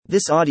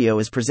This audio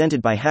is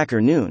presented by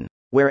Hacker Noon,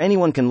 where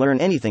anyone can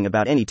learn anything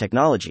about any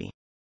technology.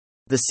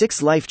 The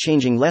 6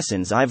 life-changing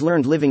lessons I've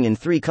learned living in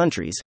 3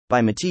 countries,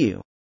 by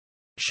Matthew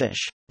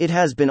Shish. It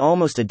has been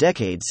almost a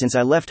decade since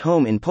I left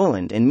home in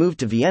Poland and moved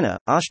to Vienna,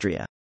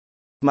 Austria.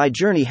 My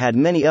journey had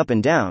many ups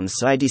and downs,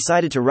 so I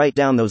decided to write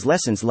down those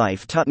lessons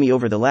life taught me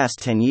over the last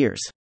 10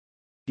 years.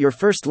 Your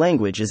first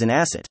language is an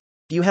asset.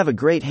 You have a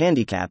great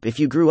handicap if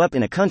you grew up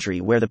in a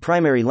country where the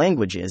primary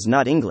language is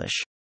not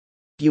English.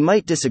 You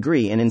might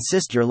disagree and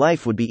insist your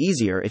life would be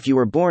easier if you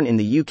were born in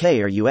the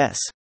UK or US.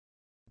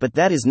 But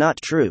that is not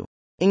true.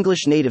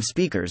 English native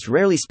speakers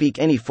rarely speak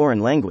any foreign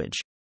language.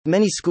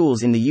 Many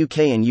schools in the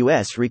UK and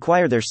US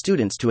require their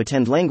students to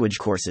attend language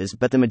courses,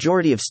 but the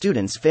majority of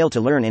students fail to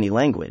learn any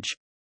language.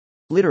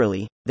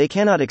 Literally, they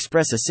cannot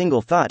express a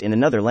single thought in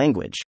another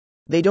language.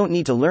 They don't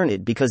need to learn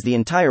it because the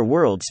entire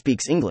world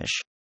speaks English.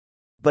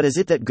 But is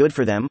it that good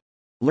for them?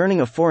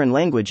 Learning a foreign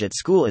language at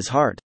school is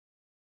hard.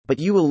 But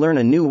you will learn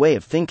a new way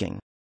of thinking.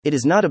 It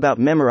is not about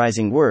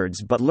memorizing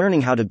words but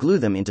learning how to glue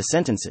them into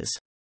sentences.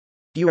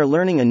 You are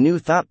learning a new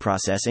thought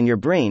process and your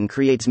brain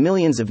creates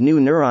millions of new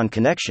neuron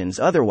connections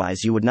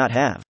otherwise you would not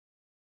have.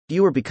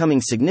 You are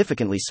becoming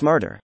significantly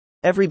smarter.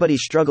 Everybody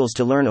struggles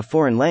to learn a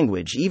foreign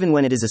language even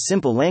when it is a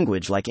simple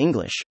language like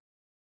English.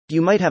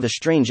 You might have a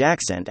strange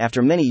accent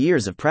after many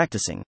years of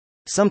practicing.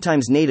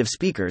 Sometimes native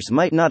speakers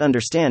might not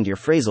understand your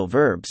phrasal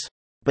verbs.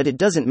 But it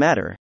doesn't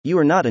matter, you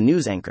are not a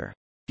news anchor.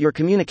 Your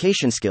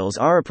communication skills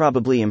are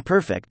probably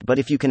imperfect, but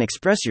if you can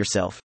express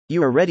yourself,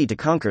 you are ready to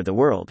conquer the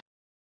world.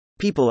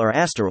 People are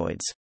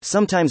asteroids.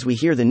 Sometimes we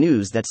hear the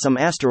news that some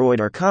asteroid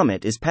or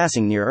comet is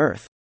passing near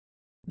Earth.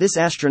 This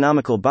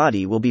astronomical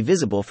body will be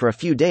visible for a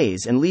few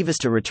days and leave us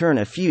to return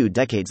a few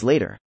decades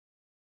later.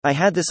 I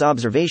had this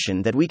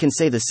observation that we can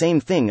say the same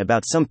thing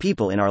about some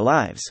people in our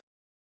lives.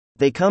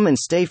 They come and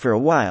stay for a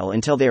while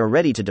until they are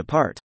ready to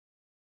depart.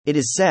 It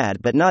is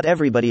sad, but not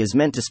everybody is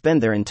meant to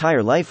spend their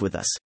entire life with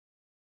us.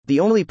 The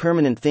only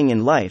permanent thing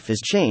in life is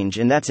change,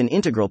 and that's an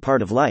integral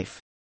part of life.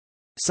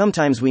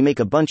 Sometimes we make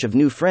a bunch of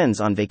new friends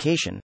on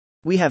vacation.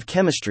 We have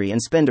chemistry and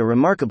spend a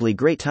remarkably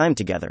great time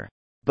together.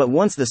 But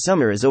once the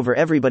summer is over,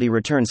 everybody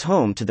returns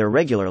home to their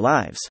regular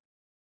lives.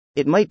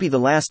 It might be the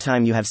last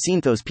time you have seen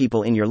those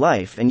people in your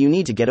life and you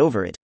need to get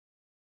over it.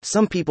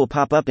 Some people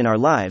pop up in our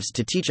lives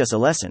to teach us a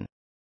lesson.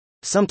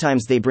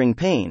 Sometimes they bring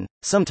pain,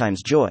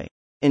 sometimes joy.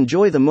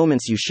 Enjoy the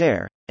moments you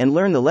share, and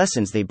learn the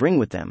lessons they bring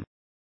with them.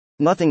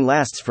 Nothing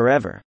lasts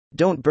forever.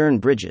 Don't burn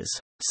bridges.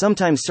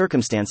 Sometimes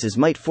circumstances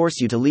might force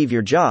you to leave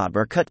your job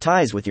or cut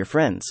ties with your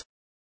friends.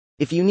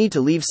 If you need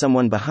to leave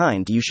someone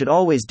behind, you should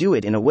always do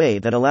it in a way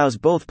that allows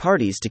both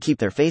parties to keep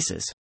their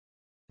faces.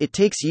 It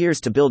takes years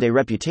to build a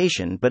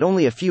reputation, but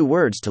only a few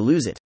words to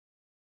lose it.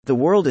 The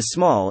world is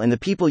small and the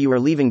people you are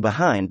leaving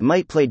behind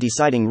might play a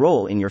deciding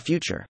role in your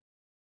future.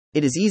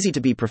 It is easy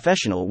to be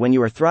professional when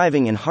you are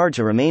thriving and hard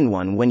to remain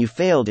one when you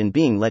failed in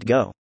being let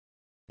go.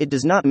 It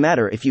does not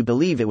matter if you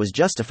believe it was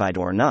justified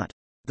or not.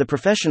 The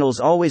professionals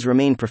always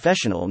remain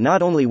professional,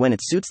 not only when it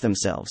suits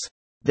themselves.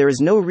 There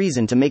is no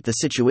reason to make the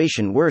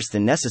situation worse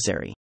than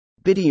necessary.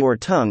 Bite your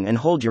tongue and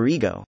hold your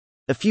ego.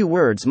 A few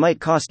words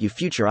might cost you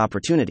future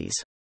opportunities.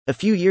 A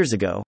few years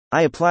ago,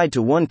 I applied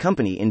to one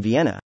company in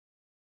Vienna.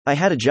 I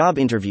had a job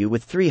interview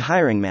with 3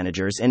 hiring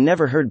managers and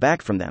never heard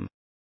back from them.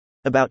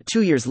 About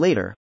 2 years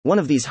later, one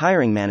of these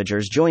hiring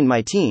managers joined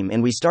my team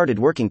and we started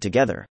working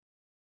together.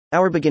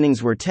 Our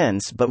beginnings were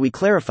tense, but we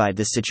clarified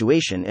this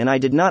situation and I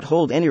did not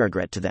hold any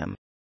regret to them.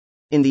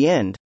 In the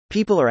end,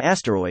 people are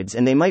asteroids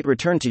and they might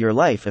return to your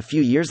life a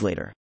few years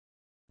later.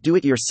 Do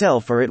it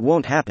yourself or it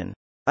won't happen.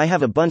 I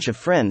have a bunch of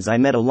friends I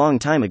met a long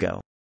time ago.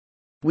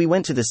 We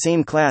went to the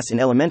same class in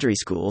elementary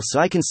school, so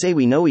I can say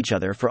we know each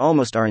other for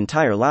almost our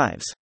entire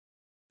lives.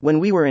 When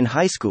we were in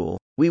high school,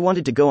 we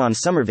wanted to go on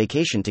summer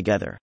vacation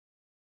together.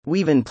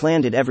 We even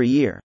planned it every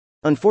year.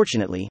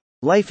 Unfortunately,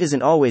 life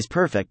isn't always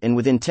perfect, and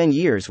within 10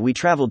 years we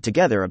traveled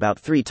together about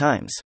 3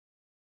 times.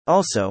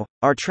 Also,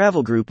 our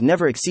travel group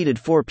never exceeded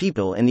 4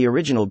 people and the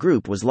original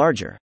group was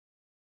larger.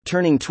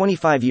 Turning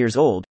 25 years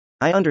old,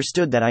 I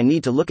understood that I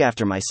need to look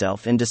after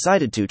myself and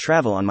decided to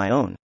travel on my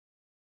own.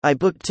 I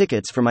booked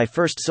tickets for my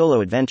first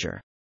solo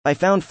adventure. I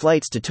found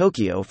flights to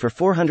Tokyo for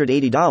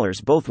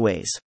 $480 both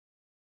ways.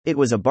 It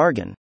was a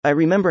bargain. I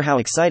remember how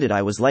excited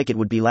I was, like it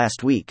would be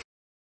last week.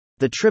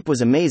 The trip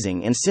was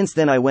amazing, and since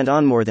then I went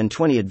on more than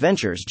 20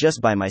 adventures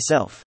just by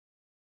myself.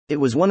 It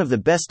was one of the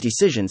best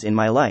decisions in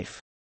my life.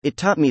 It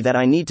taught me that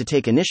I need to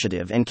take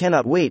initiative and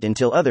cannot wait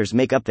until others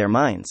make up their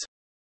minds.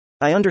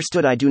 I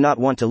understood I do not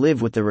want to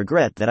live with the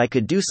regret that I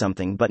could do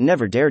something but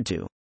never dared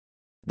to.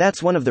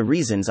 That's one of the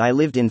reasons I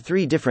lived in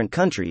 3 different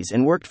countries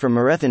and worked for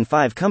more than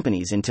 5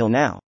 companies until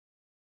now.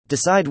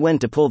 Decide when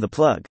to pull the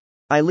plug.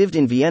 I lived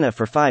in Vienna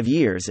for 5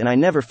 years and I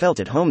never felt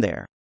at home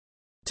there.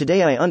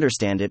 Today I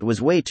understand it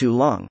was way too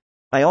long.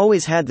 I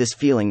always had this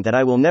feeling that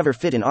I will never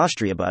fit in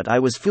Austria, but I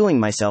was fooling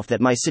myself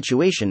that my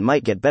situation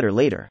might get better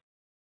later.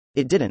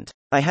 It didn't.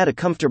 I had a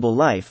comfortable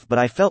life, but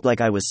I felt like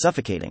I was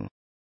suffocating.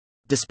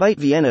 Despite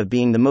Vienna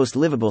being the most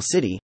livable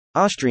city,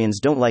 Austrians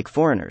don't like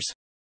foreigners.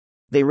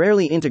 They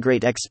rarely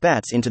integrate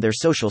expats into their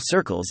social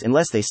circles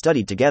unless they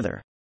studied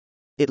together.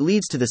 It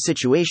leads to the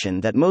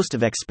situation that most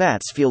of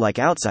expats feel like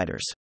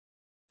outsiders.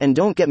 And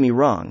don't get me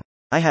wrong,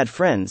 I had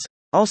friends,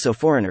 also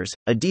foreigners,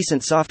 a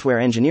decent software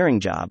engineering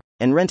job,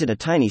 and rented a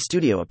tiny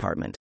studio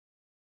apartment.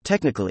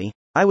 Technically,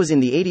 I was in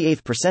the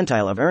 88th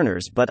percentile of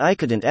earners, but I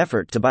couldn't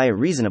afford to buy a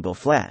reasonable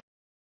flat.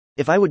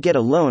 If I would get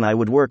a loan, I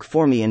would work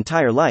for my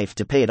entire life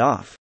to pay it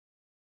off.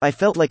 I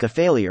felt like a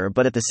failure,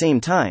 but at the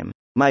same time,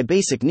 my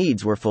basic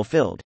needs were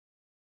fulfilled.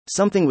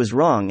 Something was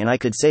wrong, and I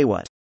could say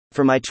what.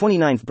 For my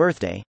 29th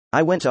birthday,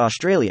 I went to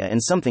Australia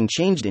and something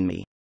changed in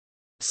me.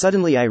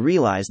 Suddenly I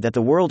realized that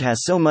the world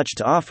has so much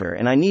to offer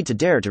and I need to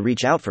dare to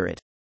reach out for it.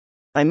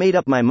 I made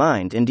up my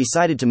mind and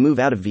decided to move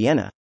out of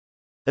Vienna.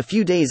 A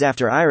few days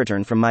after I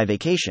returned from my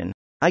vacation,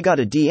 I got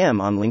a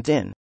DM on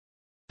LinkedIn.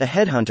 A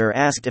headhunter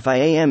asked if I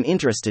am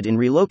interested in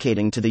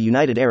relocating to the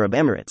United Arab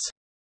Emirates.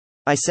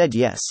 I said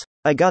yes.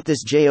 I got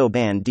this job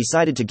and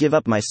decided to give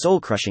up my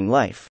soul-crushing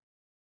life.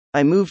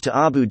 I moved to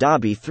Abu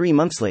Dhabi 3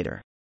 months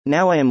later.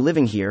 Now I am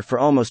living here for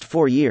almost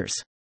 4 years.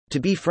 To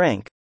be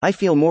frank, I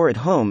feel more at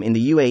home in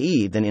the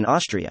UAE than in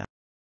Austria.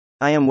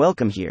 I am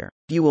welcome here.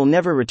 You will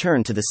never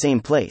return to the same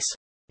place.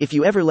 If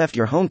you ever left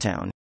your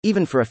hometown,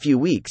 even for a few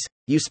weeks,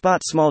 you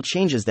spot small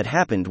changes that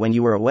happened when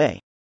you were away.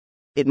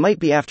 It might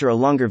be after a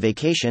longer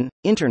vacation,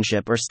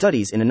 internship, or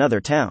studies in another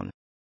town.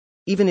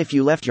 Even if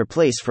you left your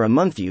place for a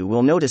month, you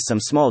will notice some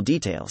small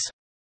details.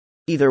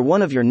 Either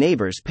one of your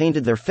neighbors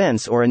painted their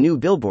fence or a new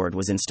billboard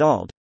was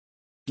installed.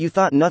 You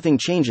thought nothing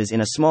changes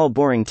in a small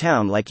boring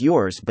town like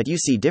yours, but you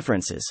see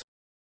differences.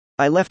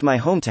 I left my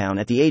hometown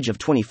at the age of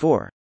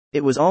 24.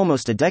 It was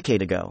almost a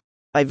decade ago.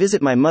 I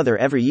visit my mother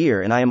every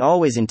year and I am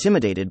always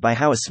intimidated by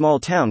how a small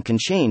town can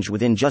change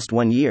within just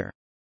 1 year.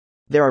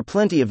 There are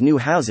plenty of new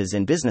houses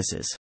and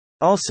businesses.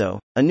 Also,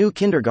 a new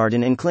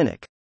kindergarten and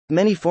clinic.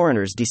 Many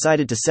foreigners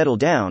decided to settle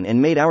down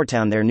and made our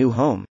town their new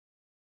home.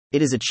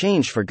 It is a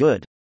change for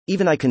good.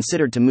 Even I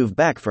considered to move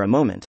back for a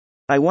moment.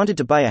 I wanted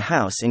to buy a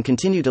house and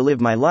continue to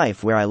live my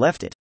life where I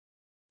left it.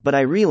 But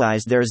I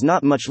realized there is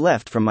not much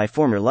left from my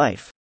former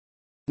life.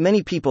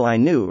 Many people I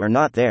knew are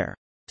not there.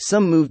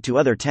 Some moved to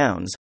other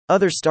towns,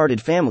 others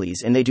started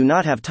families, and they do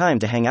not have time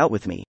to hang out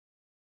with me.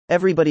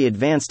 Everybody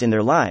advanced in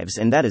their lives,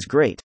 and that is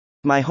great.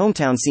 My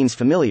hometown seems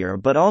familiar,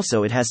 but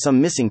also it has some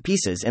missing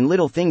pieces and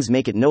little things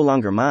make it no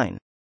longer mine.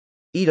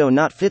 Edo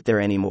not fit there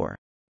anymore.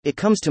 It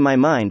comes to my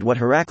mind what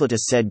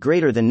Heraclitus said: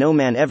 greater than no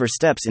man ever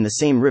steps in the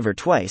same river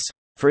twice,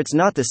 for it's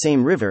not the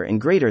same river,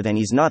 and greater than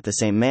he's not the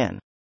same man.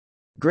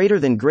 Greater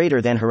than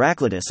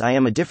Heraclitus, I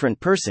am a different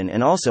person,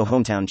 and also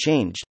hometown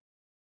changed.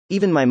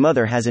 Even my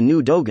mother has a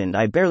new Dogan,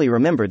 I barely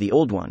remember the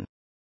old one.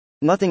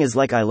 Nothing is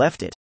like I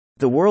left it.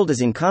 The world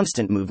is in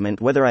constant movement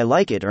whether I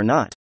like it or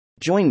not.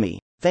 Join me.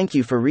 Thank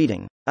you for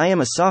reading. I am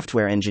a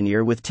software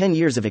engineer with 10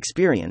 years of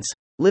experience,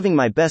 living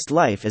my best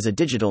life as a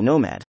digital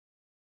nomad.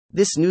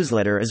 This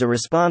newsletter is a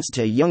response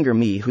to a younger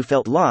me who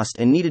felt lost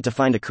and needed to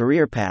find a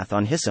career path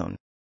on his own.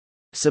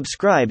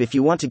 Subscribe if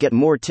you want to get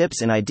more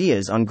tips and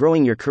ideas on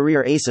growing your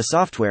career as a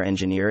software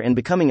engineer and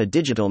becoming a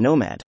digital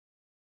nomad.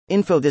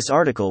 Info: this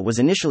article was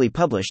initially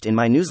published in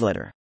my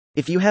newsletter.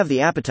 If you have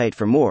the appetite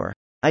for more,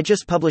 I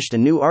just published a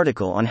new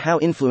article on how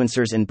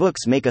influencers and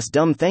books make us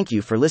dumb. Thank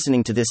you for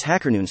listening to this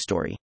HackerNoon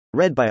story,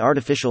 read by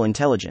Artificial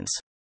Intelligence.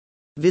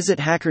 Visit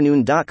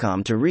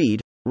hackerNoon.com to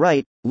read,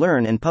 write,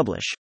 learn, and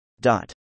publish.